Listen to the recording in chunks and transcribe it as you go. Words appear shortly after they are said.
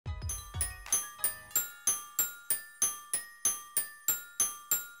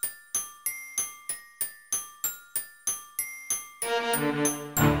Demolition,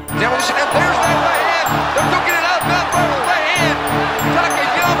 and there's that right hand. They're cooking it out, not right with right hand.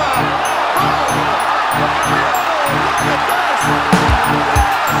 Takayama.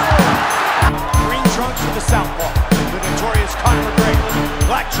 Green trunks for the southpaw, the notorious Conor McGregor.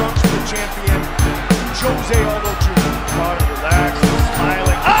 Black trunks for the champion, Jose Aldo Jr. Conor relaxed,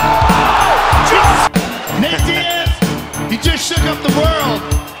 smiling. Oh! Nate Diaz, he just shook up the world.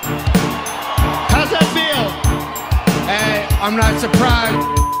 How's that feel? Hey, I'm not surprised.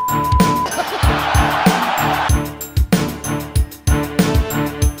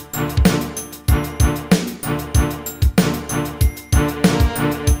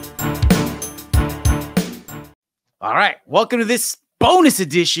 All right, welcome to this bonus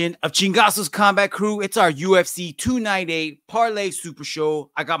edition of Chingasos Combat Crew. It's our UFC 298 Parlay Super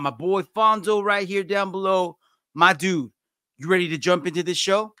Show. I got my boy Fonso right here down below. My dude, you ready to jump into this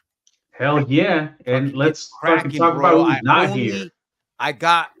show? Hell yeah. And let's fucking talk about who's not here. I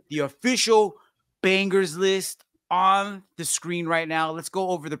got the official bangers list on the screen right now. Let's go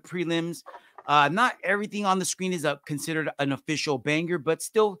over the prelims. Not everything on the screen is considered an official banger, but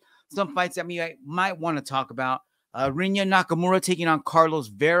still some fights that I might want to talk about. Rinya Nakamura taking on Carlos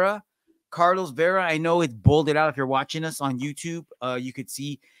Vera. Carlos Vera, I know it's bolded out if you're watching us on YouTube. You could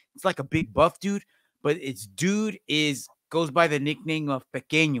see it's like a big buff dude, but its dude goes by the nickname of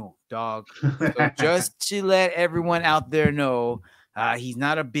Pequeño, dog. So just to let everyone out there know, he's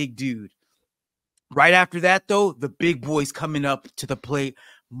not a big dude. Right after that, though, the big boy's coming up to the plate.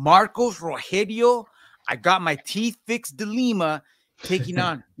 Marcos Rogerio, I got my teeth fixed de Lima, taking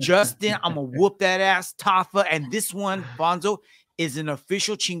on Justin. I'm going to whoop that ass, Tafa. And this one, Fonso, is an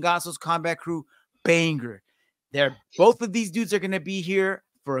official Chingasos Combat Crew banger. Both of these dudes are going to be here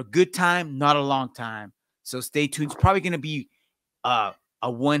for a good time, not a long time. So stay tuned. It's probably going to be a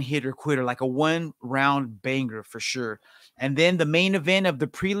one-hitter quitter, like a one-round banger for sure. And then the main event of the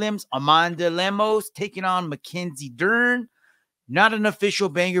prelims, Amanda Lemos taking on Mckenzie Dern. Not an official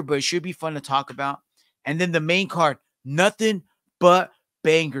banger, but it should be fun to talk about. And then the main card, nothing but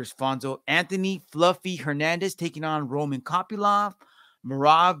bangers, Fonso. Anthony Fluffy Hernandez taking on Roman Kopylov.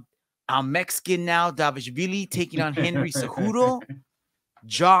 Merab Dvalishvili taking on Henry Cejudo.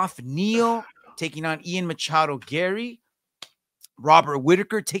 Geoff Neil taking on Ian Machado Garry. Robert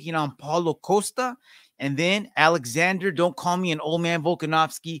Whittaker taking on Paulo Costa. And then Alexander, don't call me an old man,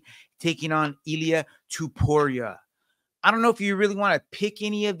 Volkanovski, taking on Ilia Topuria. I don't know if you really want to pick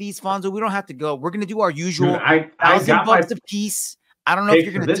any of these, Fonso. We don't have to go. We're going to do our usual $1,000 a piece. I don't know if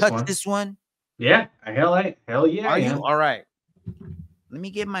you're going to touch this one. Yeah. Hell yeah. Are you? All right. Let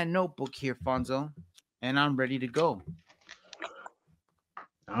me get my notebook here, Fonso, and I'm ready to go.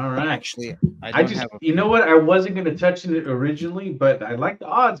 All right. Actually, you know what? I wasn't going to touch it originally, but I like the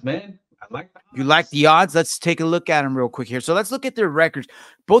odds, man. You like the odds? Let's take a look at them real quick here. So let's look at their records.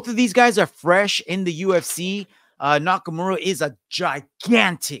 Both of these guys are fresh in the UFC. Nakamura is a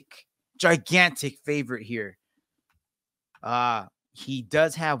gigantic favorite here. He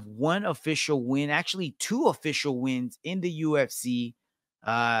does have one official win, actually two official wins in the UFC.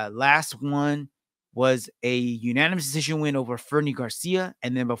 Last one was a unanimous decision win over Fernie Garcia.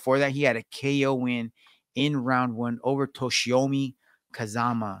 And then before that, he had a KO win in round one over Toshiomi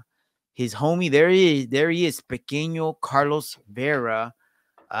Kazama. His homie, there he is, Pequeño Carlos Vera.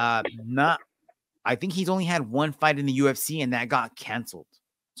 I think he's only had one fight in the UFC, and that got canceled.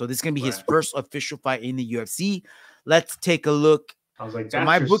 So this is going to be his first official fight in the UFC. Let's take a look. I was like, so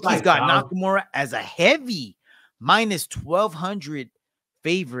my bookie's got Nakamura as a heavy minus 1,200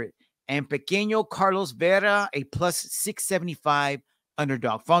 favorite, and Pequeño Carlos Vera a plus 675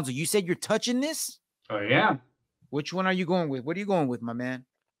 underdog. Fonso, you said you're touching this? Oh yeah. Which one are you going with? What are you going with, my man?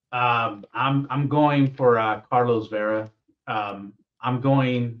 I'm going for Carlos Vera. I'm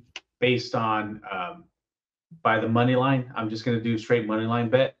going based on by the money line. I'm just going to do straight money line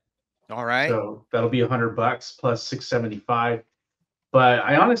bet. All right. So that'll be $100 plus 675. But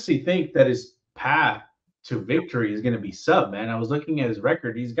I honestly think that his path to victory is going to be sub, man. I was looking at his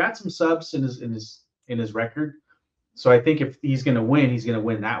record. He's got some subs in his record. So I think if he's going to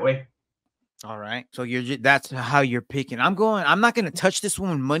win that way. All right. So that's how you're picking. I'm not going to touch this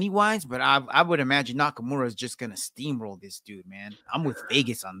one money wise, but I would imagine Nakamura is just going to steamroll this dude, man. I'm with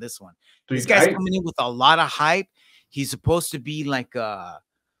Vegas on this one. Dude, this guy's coming in with a lot of hype. He's supposed to be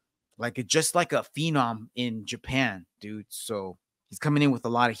just like a phenom in Japan, dude. So he's coming in with a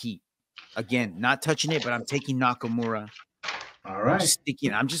lot of heat. Again, not touching it, but I'm taking Nakamura. All right.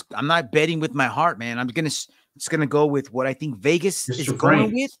 I'm not betting with my heart, man. I'm just gonna go with what I think Vegas is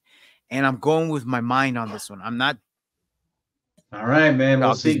going with. And I'm going with my mind on this one. I'm not All right, man. We'll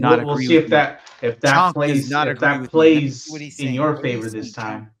Chalk does see. not We'll agree see with if me. that Chalk plays does not if agree that with me. Let me see plays what he's in saying. your Let me favor this see,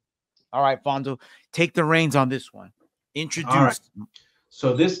 time. All right, Fonso, take the reins on this one. Introduce. All right.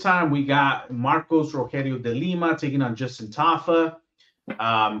 So this time we got Marcos Rogerio de Lima taking on Justin Tafa.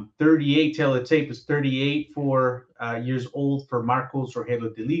 38 tail of tape is 38 years old for Marcos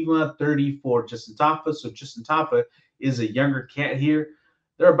Rogerio de Lima, 30 for Justin Tafa. So Justin Tafa is a younger cat here.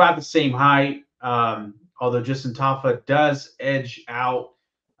 They're about the same height, although Justin Tafa does edge out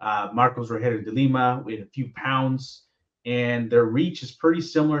Marcos Rogerio de Lima with a few pounds, and their reach is pretty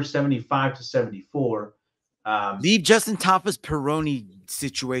similar, 75 to 74. Leave Justin Tafa's Peroni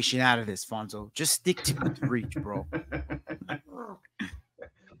situation out of this, Fonso. Just stick to the reach, bro.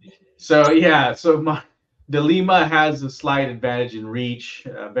 So yeah, De Lima has a slight advantage in reach,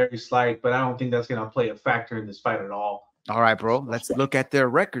 very slight, but I don't think that's going to play a factor in this fight at all. All right, bro. Let's look at their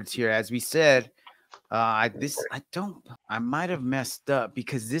records here. As we said, I might have messed up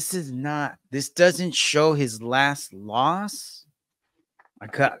because this doesn't show his last loss.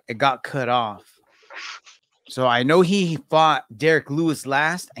 It got cut off. So I know he fought Derek Lewis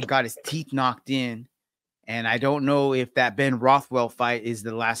last and got his teeth knocked in. And I don't know if that Ben Rothwell fight is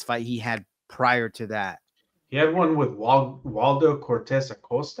the last fight he had prior to that. He had one with Waldo Cortez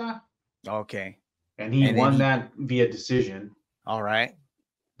Acosta. Okay. And he won that via decision. All right.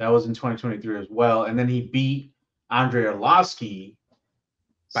 That was in 2023 as well. And then he beat Andrei Arlovski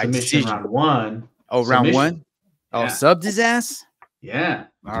by submission round 1. Oh, round 1? Oh, subbed his ass? Yeah.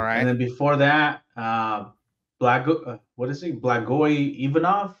 All right. And then before that, Blagoy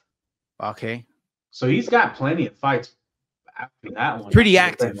Ivanov. Okay. So he's got plenty of fights after that one. Pretty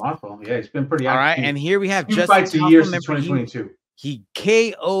active. Yeah, he's been pretty active. All right, and here we have Justin fights a year since 2022. He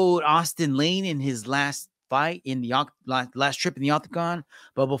KO'd Austin Lane in his last fight in the last trip in the octagon.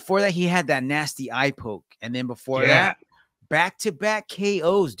 But before that, he had that nasty eye poke. And then before that, back-to-back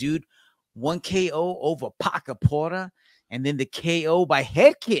KOs, dude. One KO over Paca Porta, and then the KO by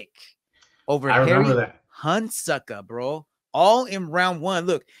head kick over Harry Hunsucker, bro. All in round 1.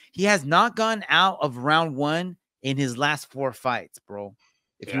 Look, he has not gone out of round 1 in his last 4 fights, bro.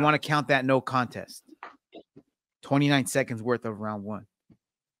 If you want to count that no contest. 29 seconds worth of round 1. All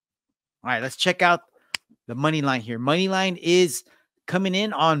right, let's check out the money line here. Money line is coming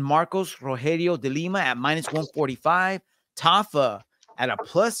in on Marcos Rogerio de Lima at -145. Tafa at a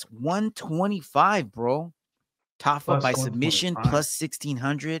 +125, bro. Tafa by submission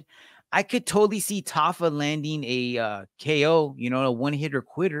 +1600. I could totally see Tafa landing a KO, a one-hitter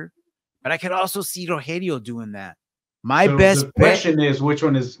quitter, but I could also see Rogerio doing that. The question is which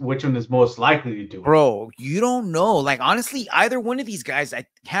one is most likely to do it? Bro, you don't know. Like, honestly, either one of these guys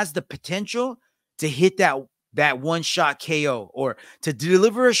has the potential to hit that one-shot KO or to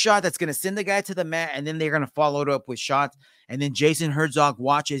deliver a shot that's going to send the guy to the mat, and then they're going to follow it up with shots, and then Jason Herzog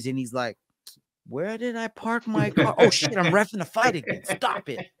watches, and he's like, where did I park my car? Oh, shit, I'm reffing the fight again. Stop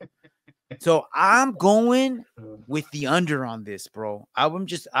it. So I'm going with the under on this, bro. I would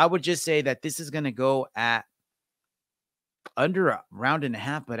just say that this is going to go at under a round and a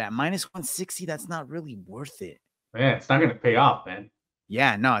half, but at -160, that's not really worth it. Man, it's not going to pay off, man.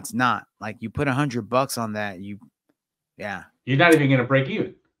 Yeah, no, it's not. Like, you put $100 on that, you're not even going to break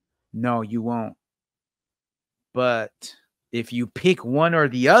even. No, you won't. But if you pick one or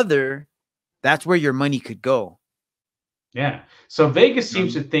the other, that's where your money could go. Yeah. So Vegas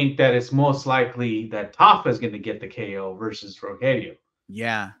seems to think that it's most likely that Tafa is going to get the KO versus Rogerio.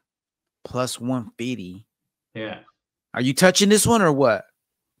 Yeah. +150. Yeah. Are you touching this one or what?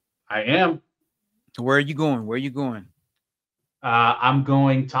 I am. Where are you going? I'm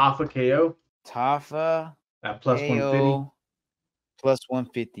going Tafa KO. Tafa at +150.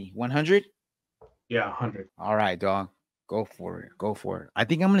 +150. 100? Yeah, 100. All right, dog. Go for it. I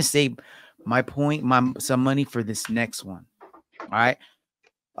think I'm going to save some money for this next one. All right.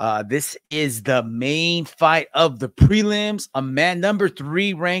 This is the main fight of the prelims. Number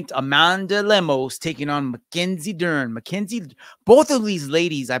 3 ranked Amanda Lemos taking on Mckenzie Dern. Both of these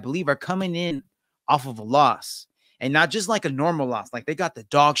ladies, I believe, are coming in off of a loss. And not just like a normal loss. Like, they got the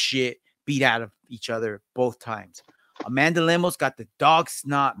dog shit beat out of each other both times. Amanda Lemos got the dog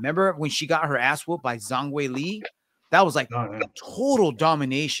snot. Remember when she got her ass whooped by Zhang Wei Li? That was like total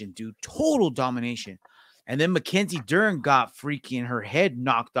domination, dude. Total domination. And then Mckenzie Dern got freaking her head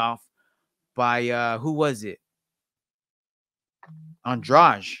knocked off by who was it?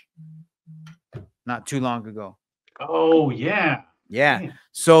 Andrade. Not too long ago. Oh, yeah. Yeah. Damn.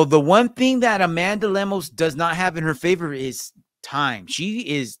 So the one thing that Amanda Lemos does not have in her favor is time. She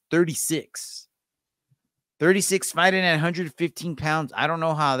is 36. 36 fighting at 115 pounds. I don't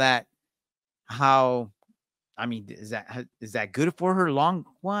know how I mean, is that good for her long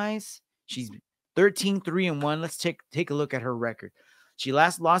wise? She's 13-3-1. Let's take a look at her record. She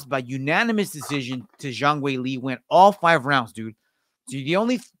last lost by unanimous decision to Zhang Wei Li. Went all 5 rounds, dude. So the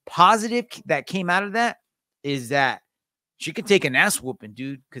only positive that came out of that is that she could take an ass whooping,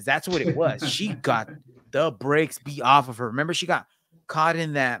 dude, because that's what it was. She got the brakes beat off of her. Remember, she got caught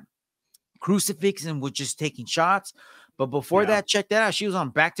in that crucifix and was just taking shots. But before that, check that out. She was on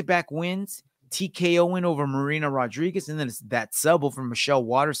back-to-back wins. TKO win over Marina Rodriguez, and then it's that sub over Michelle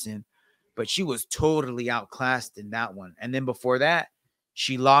Watterson. But she was totally outclassed in that one. And then before that,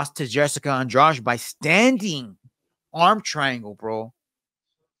 she lost to Jessica Andrade by standing arm triangle, bro.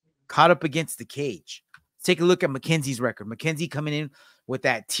 Caught up against the cage. Let's take a look at Mckenzie's record. Mckenzie coming in with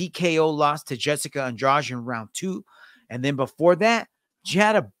that TKO loss to Jessica Andrade in round 2. And then before that, she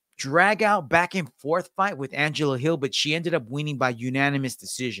had a drag out back and forth fight with Angela Hill, but she ended up winning by unanimous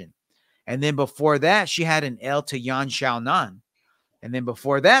decision. And then before that, she had an L to Yan Xiaonan. And then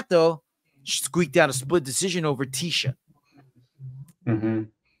before that, though, she squeaked out a split decision over Tisha.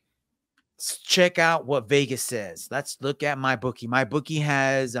 Let's check out what Vegas says. Let's look at MyBookie. MyBookie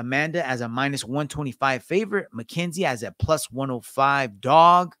has Amanda as a -125 favorite. Mckenzie as a +105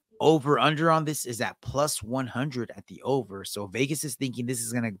 dog. Over under on this is at +100 at the over. So Vegas is thinking this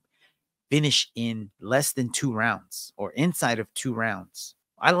is going to finish in less than 2 rounds or inside of 2 rounds.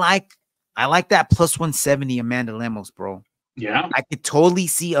 I like that +170 Amanda Lemos, bro. Yeah. I could totally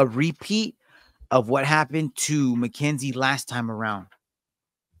see a repeat of what happened to Mckenzie last time around.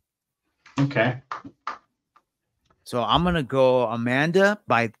 Okay. So I'm going to go Amanda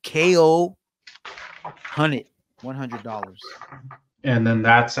by KO $100. And then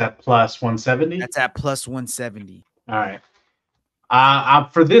that's at +170. That's at +170. All right.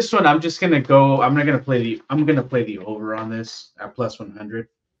 For this one, I'm just gonna go. I'm gonna play the over on this at +100.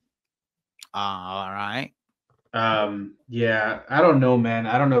 All right. Yeah. I don't know, man.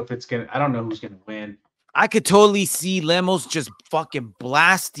 I don't know who's gonna win. I could totally see Lemos just fucking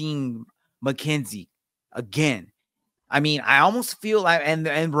blasting Mckenzie again. I mean, I almost feel like,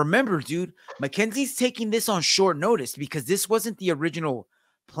 and remember, dude, Mckenzie's taking this on short notice because this wasn't the original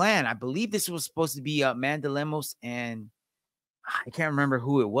plan. I believe this was supposed to be Amanda Lemos, and I can't remember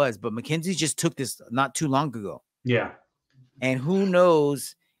who it was, but Mckenzie just took this not too long ago. Yeah. And who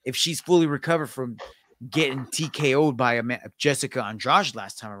knows if she's fully recovered from getting TKO'd by Jessica Andrade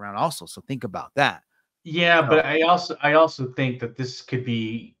last time around also. So think about that. Yeah, but I also think that this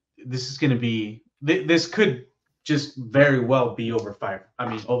could just very well be over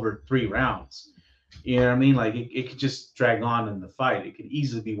 3 rounds. You know what I mean? Like it could just drag on in the fight. It could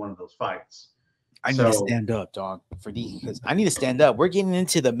easily be one of those fights. I need to stand up, dog, for these, because I need to stand up. We're getting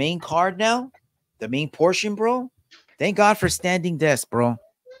into the main card now, the main portion, bro. Thank God for standing desk, bro.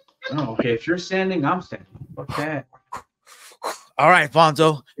 Oh, okay. If you're standing, I'm standing. Okay. All right,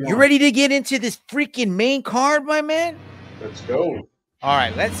 Fonso. Yeah. You ready to get into this freaking main card, my man? Let's go. All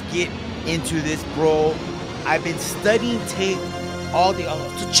right, let's get into this, bro. I've been studying tape all day.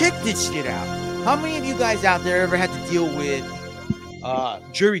 So check this shit out. How many of you guys out there ever had to deal with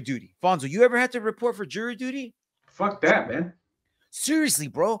jury duty? Fonso, you ever had to report for jury duty? Fuck that, man. Seriously,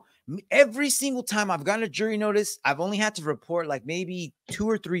 bro. Every single time I've gotten a jury notice, I've only had to report like maybe 2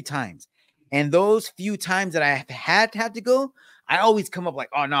 or 3 times. And those few times that I had to go, I always come up like,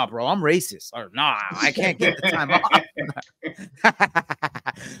 oh, nah, bro, I'm racist. Or nah, I can't get the time off.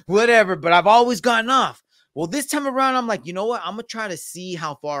 Whatever, but I've always gotten off. Well, this time around, I'm like, you know what? I'm going to try to see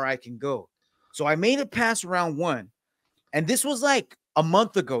how far I can go. So I made it past round 1. And this was like a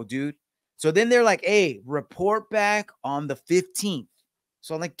month ago, dude. So then they're like, hey, report back on the 15th.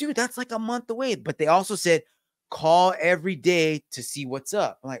 So I'm like, dude, that's like a month away. But they also said, call every day to see what's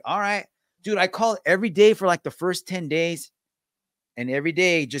up. I'm like, all right, dude, I called every day for like the first 10 days. And every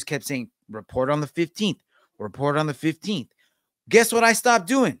day just kept saying, report on the 15th, report on the 15th. Guess what I stopped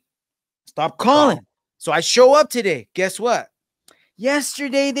doing? Stop calling. Wow. So I show up today. Guess what?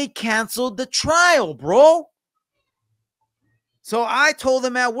 Yesterday, they canceled the trial, bro. So I told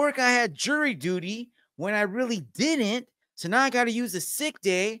them at work I had jury duty when I really didn't. So now I got to use a sick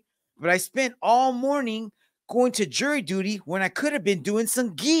day. But I spent all morning going to jury duty when I could have been doing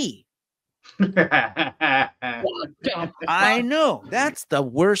some gi. I know. That's the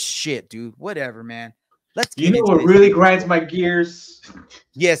worst shit, dude. Whatever, man. Let's get You know what really grinds my gears?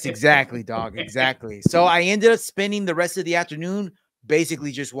 Yes, exactly, dog. Exactly. So I ended up spending the rest of the afternoon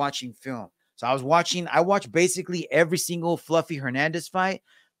basically just watching film. So I watched basically every single Fluffy Hernandez fight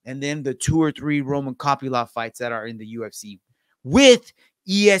and then the 2 or 3 Roman Kopylov fights that are in the UFC with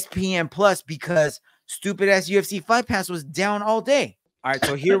ESPN Plus because stupid ass UFC Fight Pass was down all day. All right,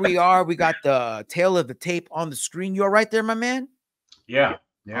 so here we are. We got the tail of the tape on the screen. You all right there, my man? Yeah.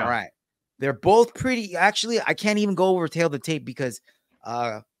 All right. They're both pretty. Actually, I can't even go over tail of the tape because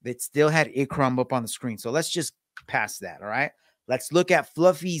it still had Ikram up on the screen. So let's just pass that. All right. Let's look at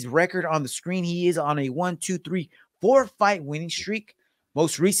Fluffy's record on the screen. He is on a 1, 2, 3, 4 fight winning streak.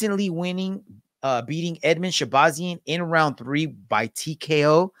 Most recently beating Edmund Shabazian in round 3 by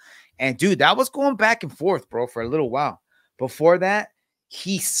TKO. And dude, that was going back and forth, bro, for a little while. Before that,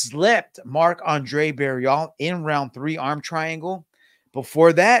 he slept Marc-Andre Barrial in round 3 arm triangle.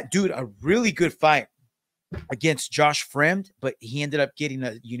 Before that, dude, a really good fight against Josh Fremd, but he ended up getting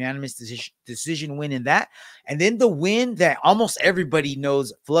a unanimous decision win in that. And then the win that almost everybody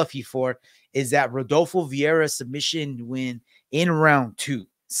knows Fluffy for is that Rodolfo Vieira submission win in round 2,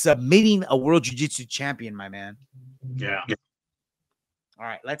 submitting a world jiu-jitsu champion, my man. Yeah. All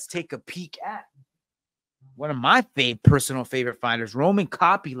right, let's take a peek at one of my personal favorite fighters, Roman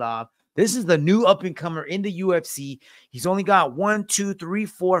Kopylov. This is the new up-and-comer in the UFC. He's only got 1, 2, 3,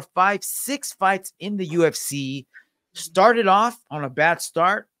 4, 5, 6 fights in the UFC. Started off on a bad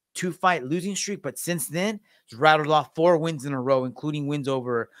start, 2-fight losing streak, but since then, he's rattled off 4 wins in a row, including wins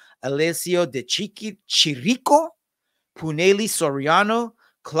over Alessio De Chirico, Puneli Soriano,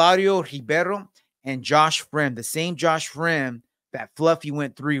 Claudio Ribeiro, and Josh Fremd, the same Josh Fremd that Fluffy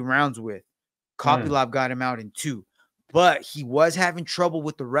went 3 rounds with. Kopylov got him out in 2. But he was having trouble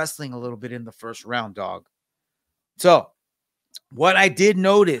with the wrestling a little bit in the first round, dog. So what I did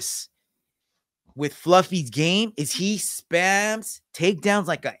notice with Fluffy's game is he spams takedowns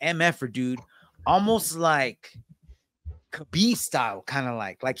like a MFer, dude. Almost like Khabib style, kind of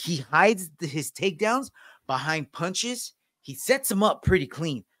like he hides his takedowns behind punches. He sets them up pretty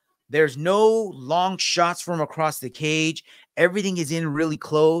clean. There's no long shots from across the cage. Everything is in really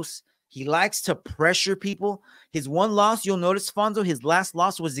close. He likes to pressure people. His one loss, you'll notice, Fonso, his last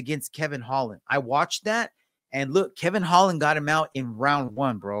loss was against Kevin Holland. I watched that, and look, Kevin Holland got him out in round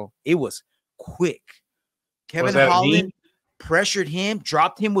 1, bro. It was quick. Kevin Holland pressured him,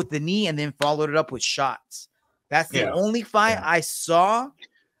 dropped him with the knee, and then followed it up with shots. That's the only fight I saw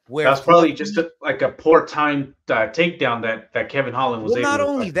where that's probably just like a poor time takedown that Kevin Holland was able to. Not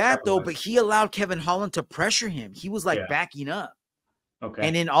only that, though, but he allowed Kevin Holland to pressure him. He was like backing up. Okay.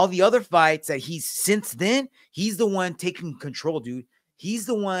 And in all the other fights that since then, he's the one taking control, dude. He's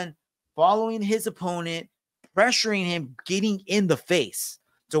the one following his opponent, pressuring him, getting in the face.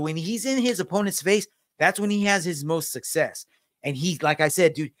 So when he's in his opponent's face, that's when he has his most success. And like I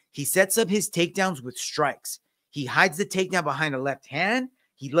said, dude, he sets up his takedowns with strikes. He hides the takedown behind a left hand.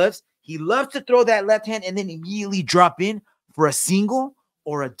 He loves to throw that left hand and then immediately drop in for a single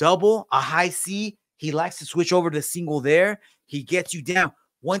or a double, a high C. He likes to switch over to single there. He gets you down.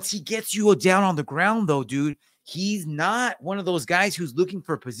 Once he gets you down on the ground, though, dude, he's not one of those guys who's looking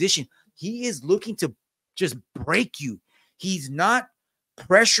for position. He is looking to just break you. He's not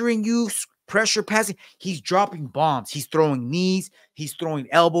pressuring you, pressure passing. He's dropping bombs. He's throwing knees. He's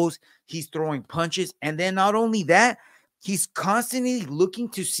throwing elbows. He's throwing punches. And then not only that, he's constantly looking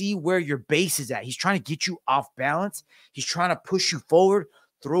to see where your base is at. He's trying to get you off balance. He's trying to push you forward,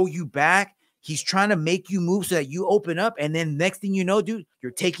 throw you back. He's trying to make you move so that you open up. And then next thing you know, dude,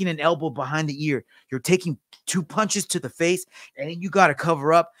 you're taking an elbow behind the ear. You're taking 2 punches to the face, and then you got to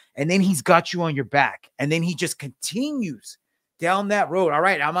cover up. And then he's got you on your back. And then he just continues down that road. All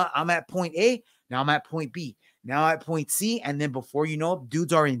right, I'm at point A. Now I'm at point B. Now at point C. And then before you know it,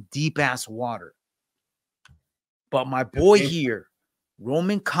 dudes are in deep-ass water. But my boy here,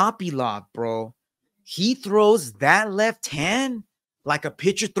 Roman Kopylov, bro, he throws that left hand like a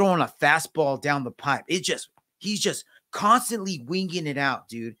pitcher throwing a fastball down the pipe. He's just constantly winging it out,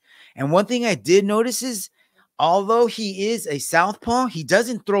 dude. And one thing I did notice is, although he is a southpaw, he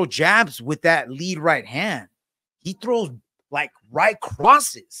doesn't throw jabs with that lead right hand. He throws like right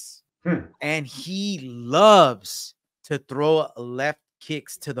crosses. And he loves to throw left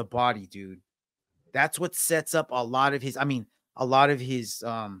kicks to the body, dude. That's what sets up a lot of his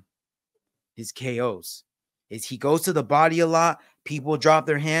KOs. Is he goes to the body a lot, people drop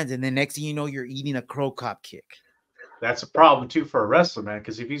their hands, and then next thing you know, you're eating a crow cop kick. That's a problem too for a wrestler, man,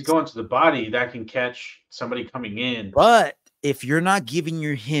 because if he's going to the body, that can catch somebody coming in. But if you're not giving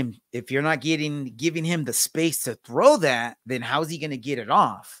him the space to throw that, then how's he going to get it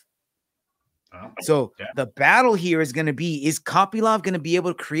off? So the battle here is going to be, is Kopylov going to be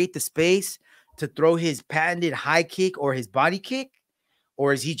able to create the space to throw his patented high kick or his body kick?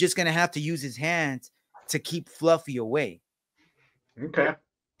 Or is he just going to have to use his hands to keep Fluffy away? Okay.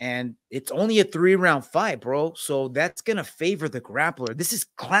 And it's only a 3-round fight, bro. So that's going to favor the grappler. This is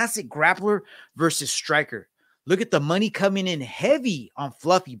classic grappler versus striker. Look at the money coming in heavy on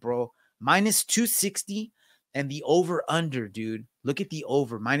Fluffy, bro. Minus 260 and the over under, dude. Look at the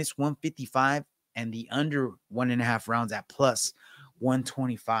over minus 155 and the under 1.5 rounds at plus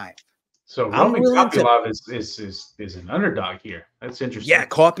 125. So Roman Kopylov is an underdog here. That's interesting. Yeah,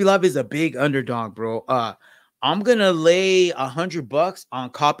 Kopylov is a big underdog, bro. I'm gonna lay $100 on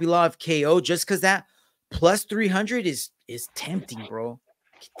Kopylov KO just because that plus 300 is tempting, bro.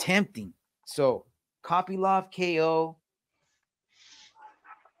 Tempting. So Kopylov KO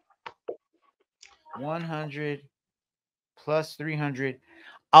 100 plus 300.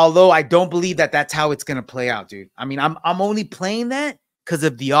 Although I don't believe that that's how it's gonna play out, dude. I mean, I'm only playing that because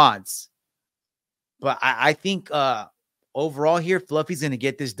of the odds. But I think overall here, Fluffy's gonna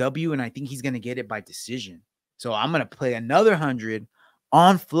get this W, and I think he's gonna get it by decision. So I'm gonna play another 100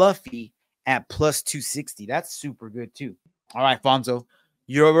 on Fluffy at plus 260. That's super good too. All right, Fonso,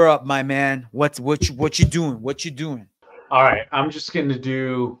 you're up, my man. What you doing? What you doing? All right, I'm just gonna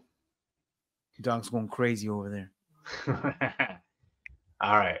do. Dog's going crazy over there.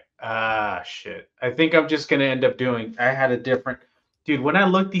 All right. Shit. I think I'm just gonna end up doing. I had a different. Dude, when I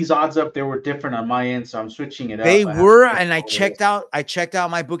looked these odds up, they were different on my end, so I'm switching it up. They were, and I checked out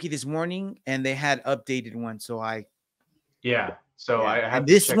my bookie this morning, and they had updated one. So I had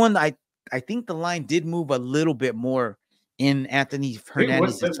this one. I think the line did move a little bit more in Anthony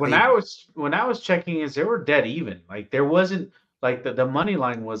Hernandez. When I was checking, they were dead even. Like there wasn't like the money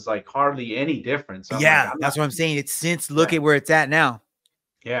line was like hardly any difference. That's what I'm saying. It's since look at where it's at now.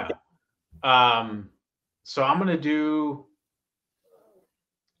 Yeah. So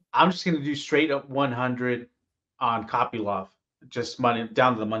I'm just gonna do straight up 100 on Kopylov, just money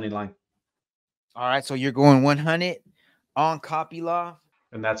down to the money line. All right, so you're going 100 on Kopylov,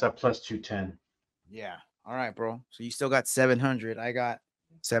 and that's at plus 210. Yeah. All right, bro. So you still got 700. I got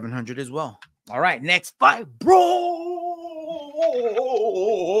 700 as well. All right, next fight, bro.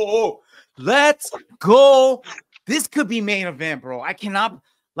 Let's go. This could be main event, bro. I cannot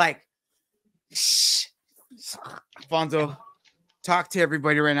Fonso. Talk to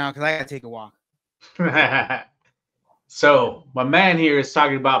everybody right now because I gotta take a walk. So my man here is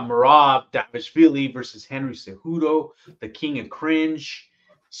talking about Merab Dvalishvili versus Henry Cejudo, the king of cringe.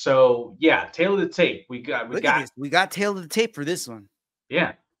 So yeah, tail of the tape. We got tail of the tape for this one.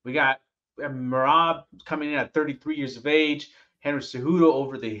 Yeah, we got Merab coming in at 33 years of age. Henry Cejudo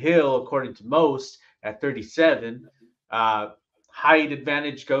over the hill, according to most, at 37. Height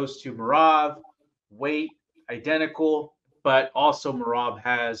advantage goes to Merab. Weight identical. But also Merab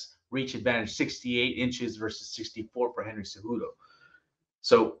has reach advantage 68 inches versus 64 for Henry Cejudo.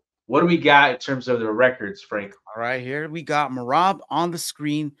 So what do we got in terms of the records, Frank? All right, here we got Merab on the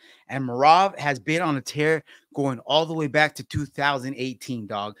screen, and Merab has been on a tear going all the way back to 2018,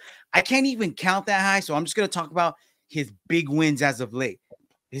 dog. I can't even count that high, so I'm just going to talk about his big wins as of late.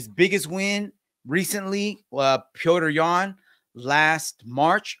 His biggest win recently, Piotr Yan last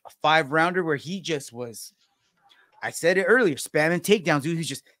March, a 5-rounder where he just was, I said it earlier, spamming takedowns. Dude, he's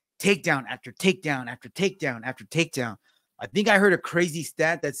just takedown after takedown after takedown after takedown. I think I heard a crazy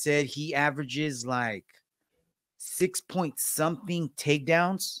stat that said he averages like 6-point-something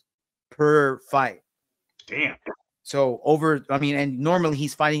takedowns per fight. Damn. So and normally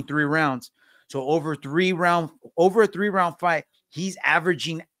he's fighting 3 rounds. So over a 3-round fight, he's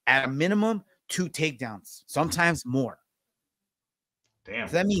averaging at a minimum 2 takedowns, sometimes more. Damn.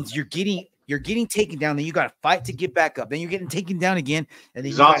 So that means you're getting taken down, then you got to fight to get back up. Then you're getting taken down again, and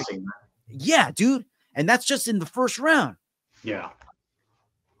then exhausting. Yeah, dude, and that's just in the first round. Yeah,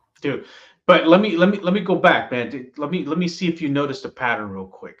 dude. But let me go back, man. Let me see if you noticed a pattern real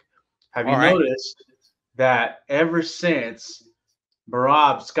quick. Have you noticed that ever since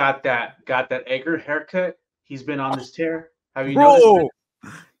Merab's got that Edgar haircut, he's been on this tear? Have you noticed?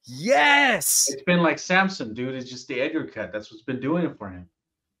 Yes. It's been like Samson, dude. It's just the Edgar cut. That's what's been doing it for him.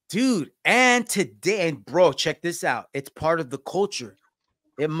 Dude, and today, and bro, check this out. It's part of the culture.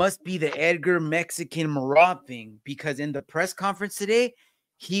 It must be the Edgar Mexican Merab thing, because in the press conference today,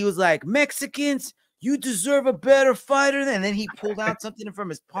 he was like, Mexicans, you deserve a better fighter. And then he pulled out something from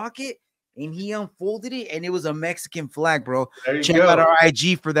his pocket and he unfolded it, and it was a Mexican flag, bro. Check out our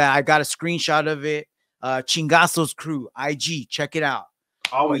IG for that. I got a screenshot of it. Chingasos Crew, IG. Check it out.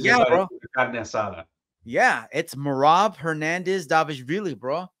 Always, yeah, bro. Yeah, it's Merab Hernandez Dvalishvili,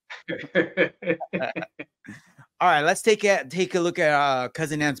 bro. All right, let's take a look at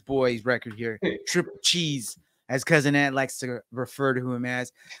Cousin Ant's boy's record here. Triple cheese, as Cousin Ant likes to refer to him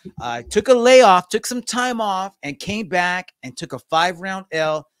as. Took a layoff, took some time off, and came back and took a 5-round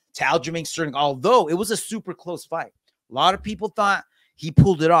L to Aljamain Sterling, although it was a super close fight. A lot of people thought he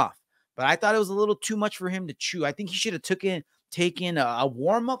pulled it off, but I thought it was a little too much for him to chew. I think he should have taken a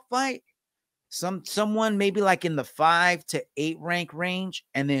warm-up fight, someone maybe like in the 5 to 8 rank range,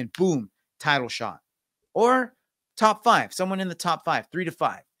 and then boom, title shot. Or top 5, someone in the top 5, 3 to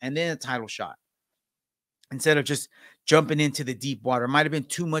 5, and then a title shot. Instead of just jumping into the deep water. Might have been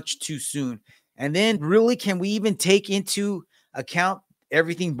too much too soon. And then really, can we even take into account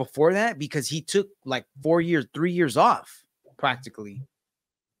everything before that? Because he took like 3 years off practically.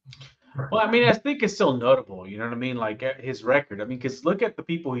 Well, I mean, I think it's still notable, you know what I mean? Like his record. I mean, because look at the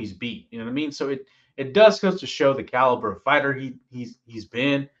people he's beat, you know what I mean? So it does go to show the caliber of fighter he's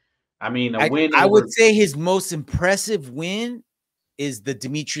been. I mean, I would say his most impressive win is the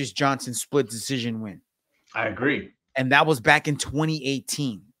Demetrius Johnson split decision win. I agree. And that was back in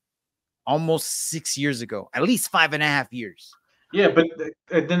 2018, almost 6 years ago, at least 5.5 years. Yeah, but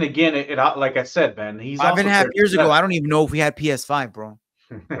then again, it like I said, man, he's 5.5 years ago. I don't even know if we had PS5, bro.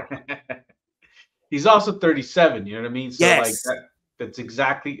 He's also 37. You know what I mean? So yes. like that's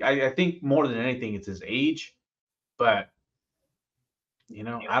exactly. I think more than anything, it's his age. But you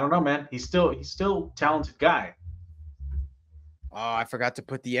know, I don't know, man. He's still a talented guy. Oh, I forgot to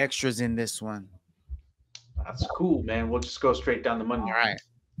put the extras in this one. That's cool, man. We'll just go straight down the money.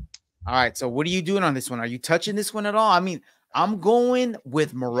 All right. So what are you doing on this one? Are you touching this one at all? I mean, I'm going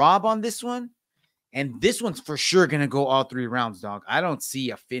with Merab on this one. And this one's for sure going to go all 3 rounds, dog. I don't see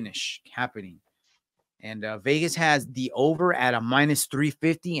a finish happening. And Vegas has the over at a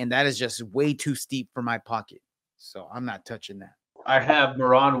 -350. And that is just way too steep for my pocket. So I'm not touching that. I have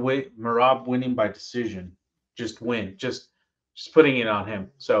Merab winning by decision. Just win. Just putting it on him.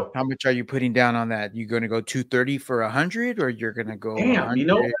 So how much are you putting down on that? You going to go 230 for 100, or you're going to go? Damn, you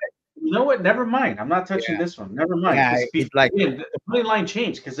know what? Never mind. I'm not touching this one. Never mind. Yeah, it's like the money line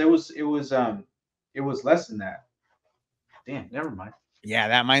changed because it was less than that. Damn, never mind. Yeah,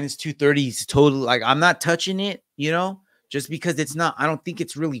 that -230 is totally like I'm not touching it. You know, just because it's not. I don't think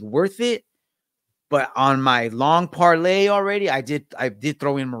it's really worth it. But on my long parlay already, I did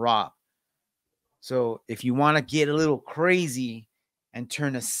throw in Merab. So if you want to get a little crazy and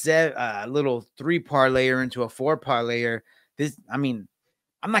turn a little 3 parlayer into a 4 parlayer, I mean,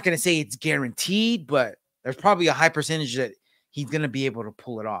 I'm not going to say it's guaranteed, but there's probably a high percentage that he's going to be able to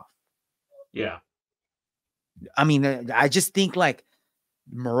pull it off. Yeah. I mean, I just think like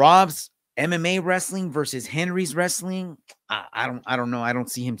Merab's MMA wrestling versus Henry's wrestling, I don't know. I don't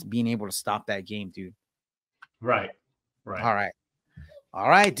see him being able to stop that game, dude. Right. All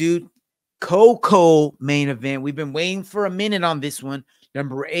right, dude. Coco main event. We've been waiting for a minute on this one.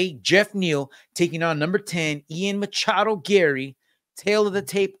 Number 8, Geoff Neil taking on number 10, Ian Machado Garry. Tail of the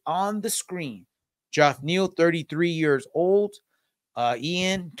tape on the screen. Geoff Neil, 33 years old.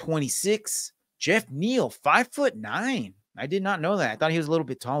 Ian, 26. Geoff Neil, 5'9". I did not know that. I thought he was a little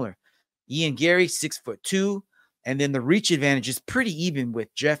bit taller. Ian Garry, 6'2". And then the reach advantage is pretty even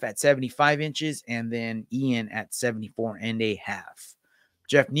with Geoff at 75 inches and then Ian at 74.5.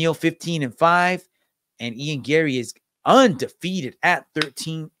 Geoff Neil, 15-5, and Ian Garry is undefeated at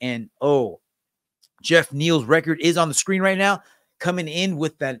 13-0. Geoff Neil's record is on the screen right now, coming in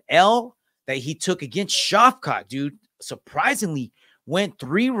with an L that he took against Shavkat, dude. Surprisingly, went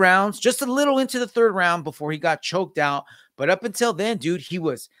 3 rounds, just a little into the 3rd round before he got choked out. But up until then, dude, he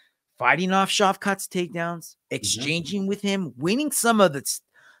was fighting off Shavkat's takedowns, exchanging with him, winning some of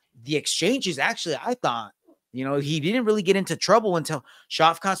the exchanges. Actually, I thought, you know, he didn't really get into trouble until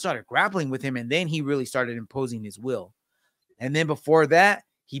Shavkat started grappling with him, and then he really started imposing his will. And then before that,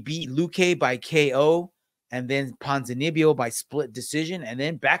 he beat Luque by KO, and then Ponzinibbio by split decision, and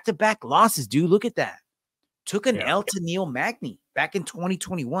then back-to-back losses, dude. Look at that. Took an L to Neil Magny back in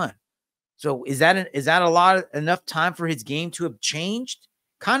 2021. So is that enough time for his game to have changed?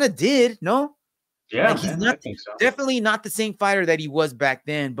 Kind of did, no? Yeah, like I think so. Definitely not the same fighter that he was back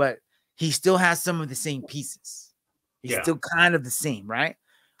then, but he still has some of the same pieces. He's still kind of the same, right?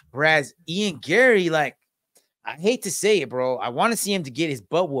 Whereas Ian Garry, like, I hate to say it, bro. I want to see him to get his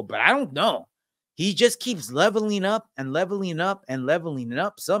butt whooped, but I don't know. He just keeps leveling up and leveling up and leveling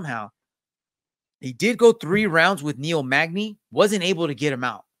up somehow. He did go 3 rounds with Neil Magny, wasn't able to get him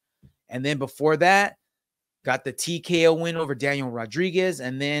out. And then before that, got the TKO win over Daniel Rodriguez,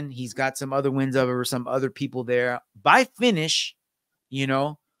 and then he's got some other wins over some other people there by finish, you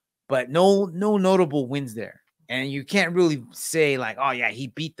know, but no notable wins there. And you can't really say like, oh yeah, he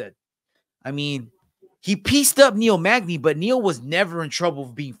beat he pieced up Neil Magny, but Neil was never in trouble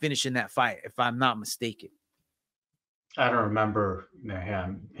of being finished in that fight, if I'm not mistaken. I don't remember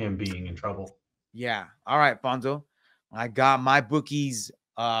him being in trouble. Yeah. All right, Fonso. I got my bookies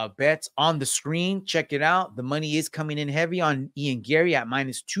bets on the screen. Check it out. The money is coming in heavy on Ian Garry at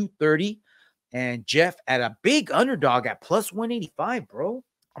minus 230 and Geoff at a big underdog at plus 185, bro.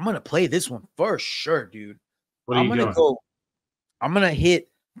 I'm going to play this one for sure, dude. What are you doing? I'm going to hit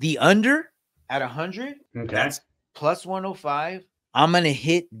the under at 100. Okay. That's plus 105. I'm going to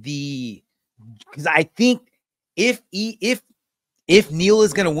hit because I think if Neil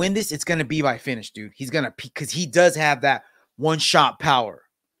is going to win this, it's going to be by finish, dude. He's going to, because he does have that one-shot power.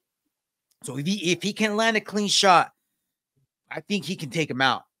 So if he can land a clean shot, I think he can take him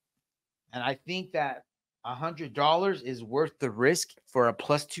out. And I think that $100 is worth the risk for a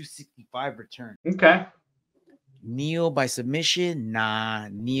plus 265 return. Okay. Neil by submission? Nah.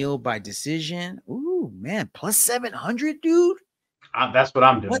 Neil by decision? Ooh, man. Plus 700, dude? That's what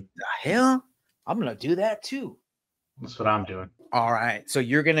I'm doing. What the hell? I'm going to do that too. That's what I'm doing. All right. So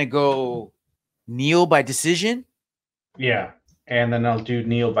you're going to go Neil by decision? Yeah. And then I'll do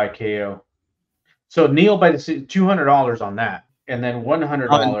Neil by KO. So Neil by decision, $200 on that. And then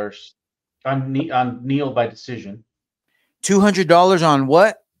 $100 on Neil by decision. $200 on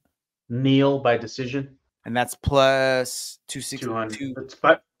what? Neil by decision. And that's plus 260.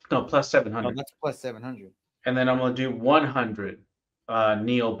 Plus 700. No, that's plus 700. And then I'm going to do 100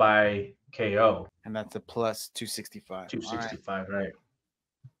 Neil by KO. And that's a plus 265. 265, right.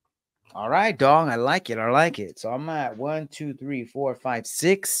 All right, dog. I like it. I like it. So I'm at 1, 2, 3, 4, 5,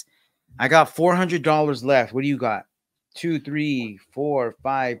 6. I got $400 left. What do you got? 2, 3, 4,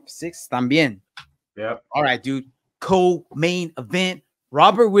 5, 6. También. Yep. All right, dude. Co-main event.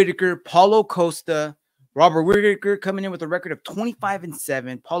 Robert Whittaker, Paulo Costa. Robert Whittaker coming in with a record of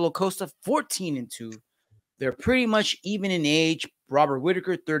 25-7. Paulo Costa 14-2. They're pretty much even in age. Robert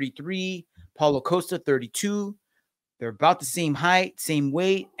Whittaker 33. Paulo Costa 32. They're about the same height, same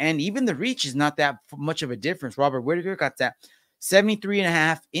weight, and even the reach is not that much of a difference. Robert Whittaker got that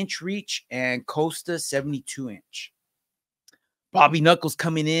 73.5-inch reach, and Costa 72-inch. Bobby Knuckles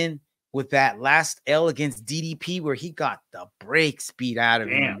coming in with that last L against DDP where he got the break speed out of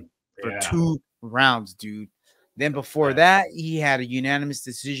him for 2 rounds, dude. Then before that, he had a unanimous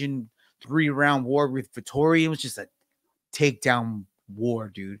decision 3-round war with Vittori. It was just a takedown war,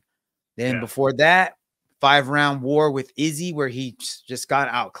 dude. Then before that, 5-round war with Izzy where he just got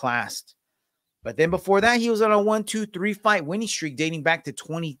outclassed. But then before that, he was on a 1-2-3 fight winning streak dating back to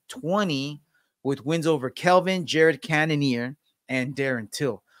 2020 with wins over Kelvin, Jared Cannonier, and Darren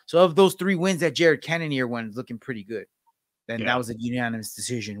Till. So of those 3 wins that Jared Cannonier won, looking pretty good. Then that was a unanimous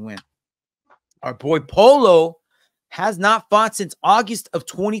decision win. Our boy Paulo has not fought since August of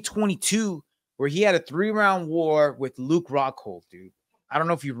 2022, where he had a 3-round war with Luke Rockhold, dude. I don't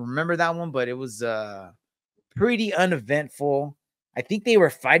know if you remember that one, but it was pretty uneventful. I think they were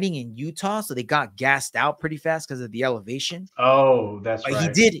fighting in Utah, so they got gassed out pretty fast because of the elevation. Oh, that's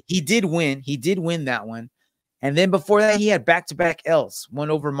right. He did win. He did win that one. And then before that, he had back-to-back L's.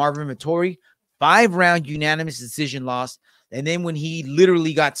 One over Marvin Vittori, 5-round unanimous decision loss. And then when he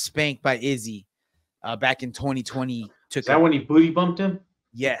literally got spanked by Izzy back in 2020. Is that when he booty bumped him?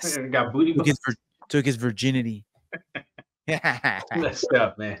 Yes. Got booty bumped. Took his virginity. Messed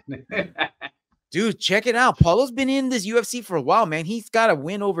up, man. Dude, check it out. Paulo's been in this UFC for a while, man. He's got a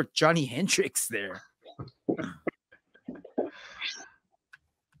win over Johnny Hendricks there.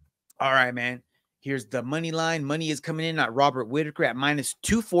 All right, man. Here's the money line. Money is coming in at Robert Whittaker at minus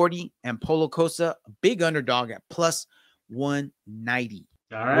 240 and Paulo Costa, a big underdog at plus 190.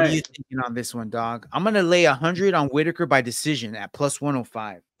 All right. What are you thinking on this one, dog? I'm going to lay 100 on Whittaker by decision at plus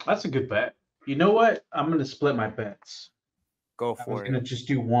 105. That's a good bet. You know what? I'm going to split my bets. Go for it. I was going to just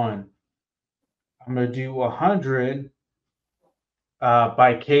do one. I'm going to do 100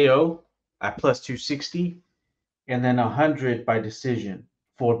 by KO at plus 260 and then 100 by decision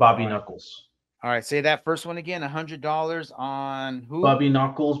for Bobby Knuckles. All right, say that first one again. $100 on who? Bobby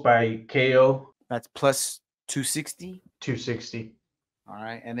Knuckles by KO. That's plus 260. 260. All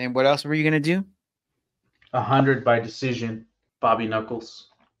right, and then what else were you gonna do? 100 by decision. Bobby Knuckles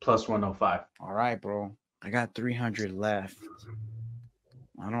plus 105. All right, bro. I got 300 left.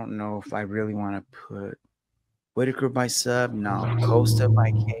 I don't know if I really want to put Whittaker by sub. No, Costa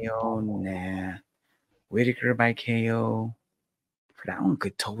by KO. Nah. Whittaker by KO. That one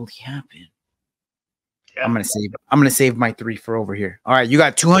could totally happen. Yeah. I'm gonna save my 3 for over here. All right, you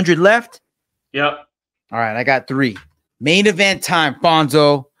got 200 left? Yep. All right, I got 3. Main event time,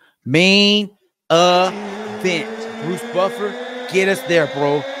 Fonso. Main event. Bruce Buffer, get us there,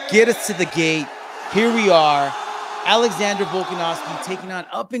 bro. Get us to the gate. Here we are. Alexander Volkanovski taking on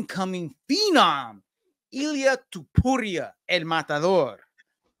up-and-coming phenom Ilia Topuria, El Matador.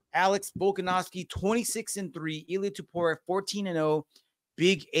 Alex Volkanovski, 26-3. Ilia Topuria, 14-0.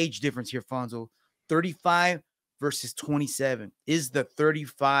 big age difference here, Fonso. 35 versus 27. Is the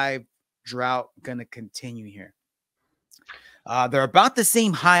 35 drought going to continue here? They're about the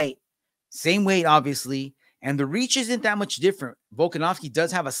same height, same weight, obviously, and the reach isn't that much different. Volkanovski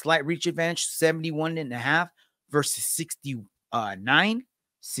does have a slight reach advantage, 71.5 versus 69.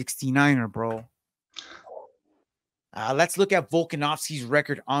 69er, bro. Let's look at Volkanovski's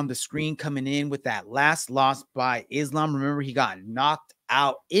record on the screen coming in with that last loss by Islam. Remember, he got knocked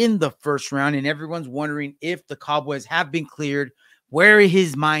out in the first round, and everyone's wondering if the cobwebs have been cleared. Where is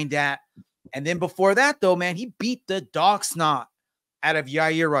his mind at? And then before that, though, man, he beat the dog snot out of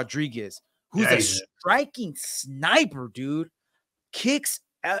Yair Rodriguez, who's a striking sniper, dude. Kicks,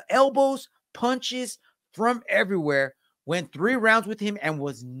 elbows, punches from everywhere. Went 3 rounds with him and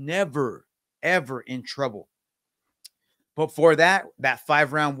was never, ever in trouble. Before that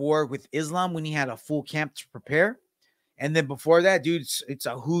 5-round war with Islam when he had a full camp to prepare. And then before that, dude, it's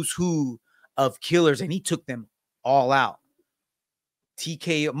a who's who of killers, and he took them all out.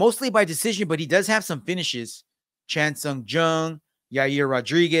 TKO, mostly by decision, but he does have some finishes. Chan Sung Jung, Yair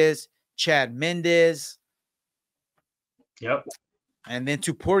Rodriguez, Chad Mendez. Yep. And then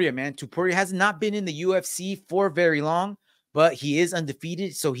Topuria, man. Topuria has not been in the UFC for very long, but he is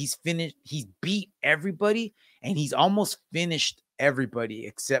undefeated. So he's finished. He's beat everybody, and he's almost finished everybody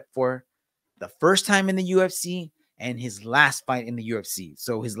except for the first time in the UFC and his last fight in the UFC.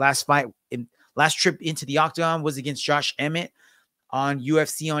 So his last last trip into the octagon was against Josh Emmett on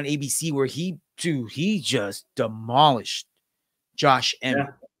UFC on ABC, where he just demolished Josh Emmett.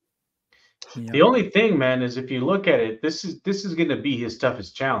 Yeah. The only thing, man, is if you look at it, this is going to be his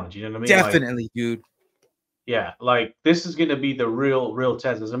toughest challenge. You know what I mean? Definitely, like, dude. Yeah, like this is going to be the real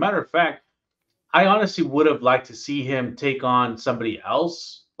test. As a matter of fact, I honestly would have liked to see him take on somebody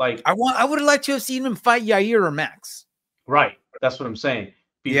else. Like I would have liked to have seen him fight Yair or Max. Right, that's what I'm saying.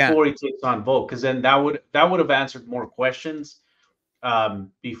 Before he takes on Volk, because then that would have answered more questions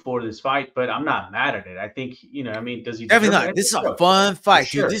before this fight. But I'm not mad at it. I think, you know, I mean, does he definitely not? This is a fun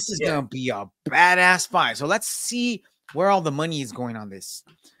fight, dude. Sure. This is gonna be a badass fight. So let's see where all the money is going on this.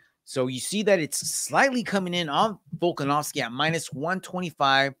 So you see that it's slightly coming in on Volkanovski at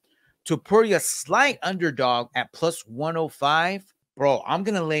 -125. Topuria slight underdog at +105. Bro, I'm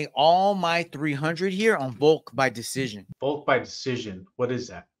gonna lay all my 300 here on Volk by decision. Volk by decision. What is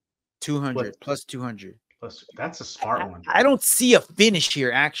that? 200 plus 200. That's a smart one. I don't see a finish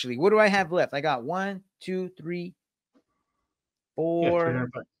here, actually. What do I have left? I got 1, 2, 3, 4,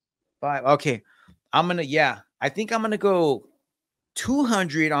 5. Okay. I think I'm gonna go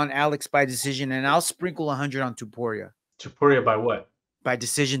 200 on Alex by decision, and I'll sprinkle 100 on Topuria. Topuria by what? By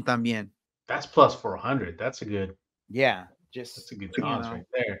decision también. That's plus 400. That's a good. Yeah. That's a good chance right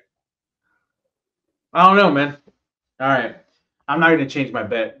there. I don't know, man. All right. I'm not going to change my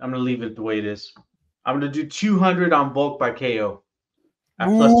bet. I'm going to leave it the way it is. I'm going to do 200 on Volk by KO. At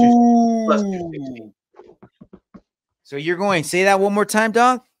plus 260. So you're going, say that one more time,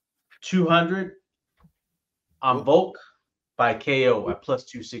 dog. 200 on Volk by KO at plus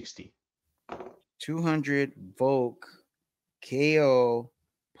 260. 200 Volk KO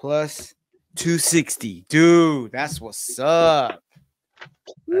plus 260. Dude, that's what's up.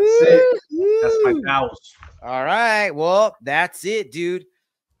 That's it. That's my house. All right. Well, that's it, dude.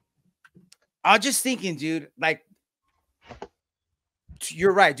 I was just thinking, dude, like,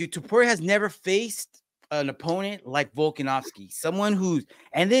 you're right, dude. Topuria has never faced an opponent like Volkanovski. Someone who's,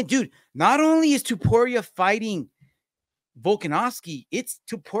 and then, dude, not only is Topuria fighting Volkanovski, it's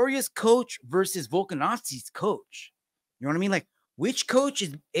Tupuria's coach versus Volkanovski's coach. You know what I mean? Like, which coach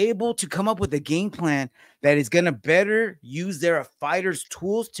is able to come up with a game plan that is going to better use their fighters'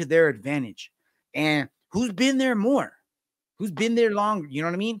 tools to their advantage? And who's been there more? Who's been there longer? You know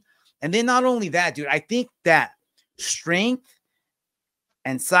what I mean? And then not only that, dude, I think that strength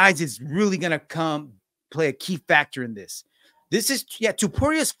and size is really going to play a key factor in this.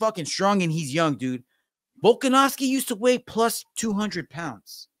 Tupuria's fucking strong and he's young, dude. Volkanovski used to weigh plus 200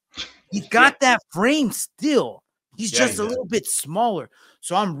 pounds. He's got that frame still. He's just a little bit smaller.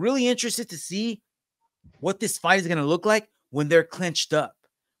 So I'm really interested to see what this fight is going to look like when they're clenched up,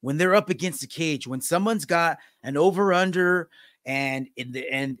 when they're up against the cage, when someone's got an over-under, and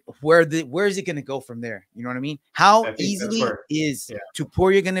where is it going to go from there? You know what I mean? How easily is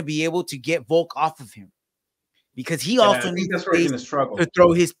Topuria going to be able to get Volk off of him? Because he also needs to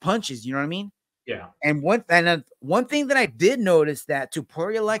throw his punches. You know what I mean? Yeah. And one thing that I did notice that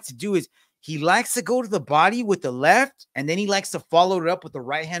Topuria likes to do is he likes to go to the body with the left, and then he likes to follow it up with the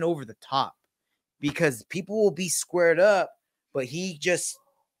right hand over the top, because people will be squared up, but he just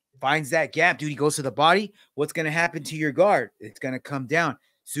finds that gap, dude. He goes to the body. What's going to happen to your guard? It's going to come down.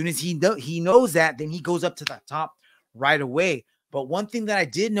 As soon as he knows that, then he goes up to the top right away. But one thing that I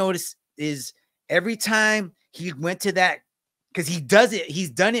did notice is every time he went to that, because he does it, he's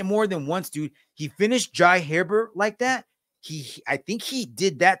done it more than once, dude. He finished Jai Herbert like that. I think he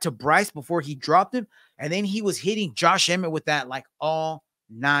did that to Bryce before he dropped him. And then he was hitting Josh Emmett with that like all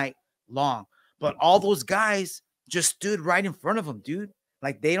night long. But all those guys just stood right in front of him, dude.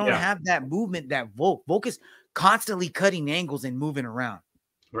 Like they don't have that movement that Volk is constantly cutting angles and moving around.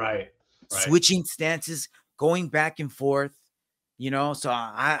 Right. Switching stances, going back and forth, you know. So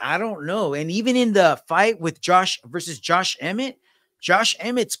I don't know. And even in the fight with Josh Emmett, Josh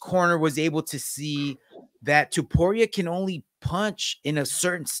Emmett's corner was able to see that Topuria can only punch in a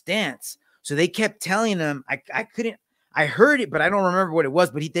certain stance. So they kept telling him, I heard it, but I don't remember what it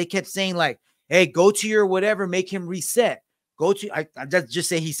was. But they kept saying like, hey, go to your whatever, make him reset. I just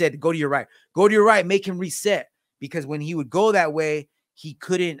say he said, go to your right. Go to your right, make him reset. Because when he would go that way, he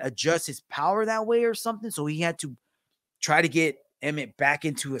couldn't adjust his power that way or something. So he had to try to get Emmett back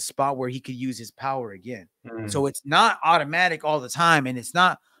into a spot where he could use his power again. So it's not automatic all the time, and it's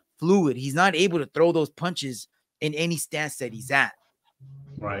not fluid. He's not able to throw those punches in any stance that he's at.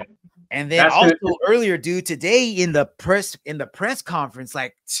 Right. And then earlier, dude, today in the press conference,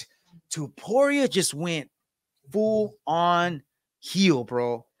 like Topuria just went full on heel,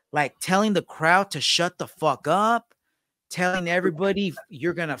 bro. Like telling the crowd to shut the fuck up, telling everybody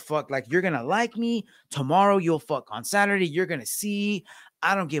you're gonna like me tomorrow. You'll fuck on Saturday. You're gonna see.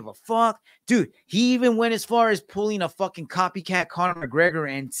 I don't give a fuck, dude. He even went as far as pulling a fucking copycat Conor McGregor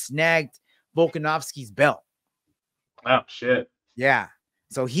and snagged Volkanovski's belt. Oh shit. Yeah.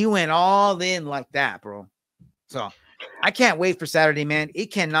 So he went all in like that, bro. So I can't wait for Saturday, man.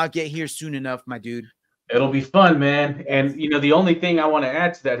 It cannot get here soon enough, my dude. It'll be fun, man. And, you know, the only thing I want to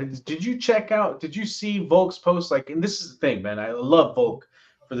add to that is, did you see Volk's post? Like, and this is the thing, man. I love Volk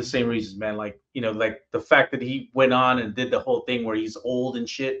for the same reasons, man. Like, you know, like the fact that he went on and did the whole thing where he's old and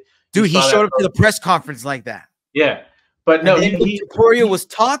shit. Dude, he showed up to the press conference like that. Yeah. But no, Topuria was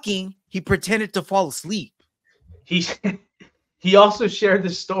talking. He pretended to fall asleep. He also shared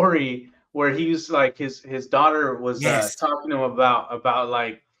this story where he was like, his daughter was talking to him about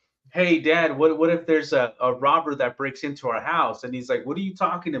like, hey, Dad, what if there's a robber that breaks into our house? And he's like, what are you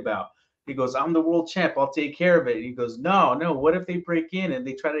talking about? He goes, I'm the world champ. I'll take care of it. And he goes, no. What if they break in and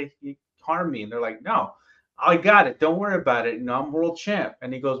they try to harm me? And they're like, no, I got it. Don't worry about it. No, I'm world champ.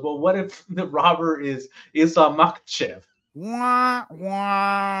 And he goes, well, what if the robber is Islam Makhachev? Wah,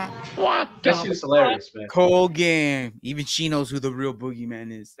 wah. What? That's just hilarious, man. Cold game. Even she knows who the real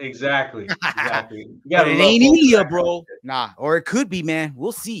boogeyman is. Exactly. But it ain't Ilia, bro. Nah, or it could be, man.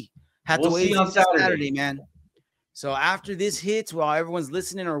 We'll see. Have to wait on Saturday, man. So after this hits, while everyone's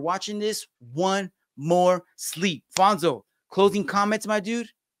listening or watching this, one more sleep. Fonso, closing comments, my dude?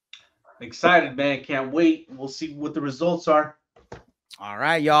 Excited, man. Can't wait. We'll see what the results are. All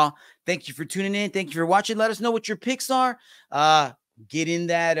right, y'all. Thank you for tuning in. Thank you for watching. Let us know what your picks are. Get in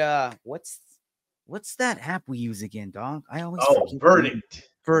that what's that app we use again, dog? I always Verdict.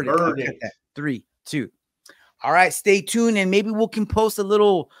 Verdict. 3, 2. All right, stay tuned, and maybe we can post a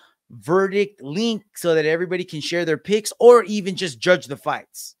little Verdict link so that everybody can share their picks or even just judge the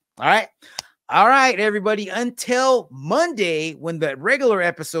fights. All right, everybody. Until Monday, when the regular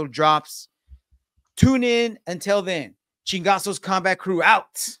episode drops, tune in. Until then, Chingasos Combat Crew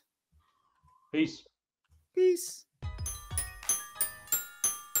out. Peace. Peace.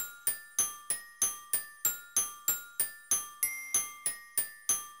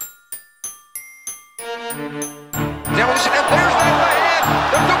 Demolition, and there's that right hand.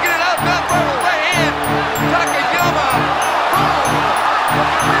 They're cooking it out. Not right right hand. Takayama.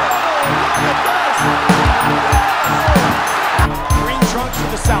 Green trunks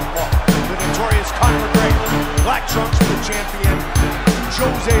for the southpaw, the notorious Conor McGregor. Black trunks for the champion,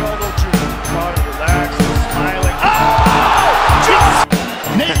 Jose Aldo Jr. Relax, smiling. Oh!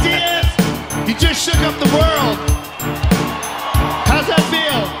 Nate Diaz, he just shook up the world. How's that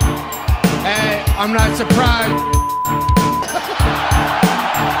feel? Hey, I'm not surprised.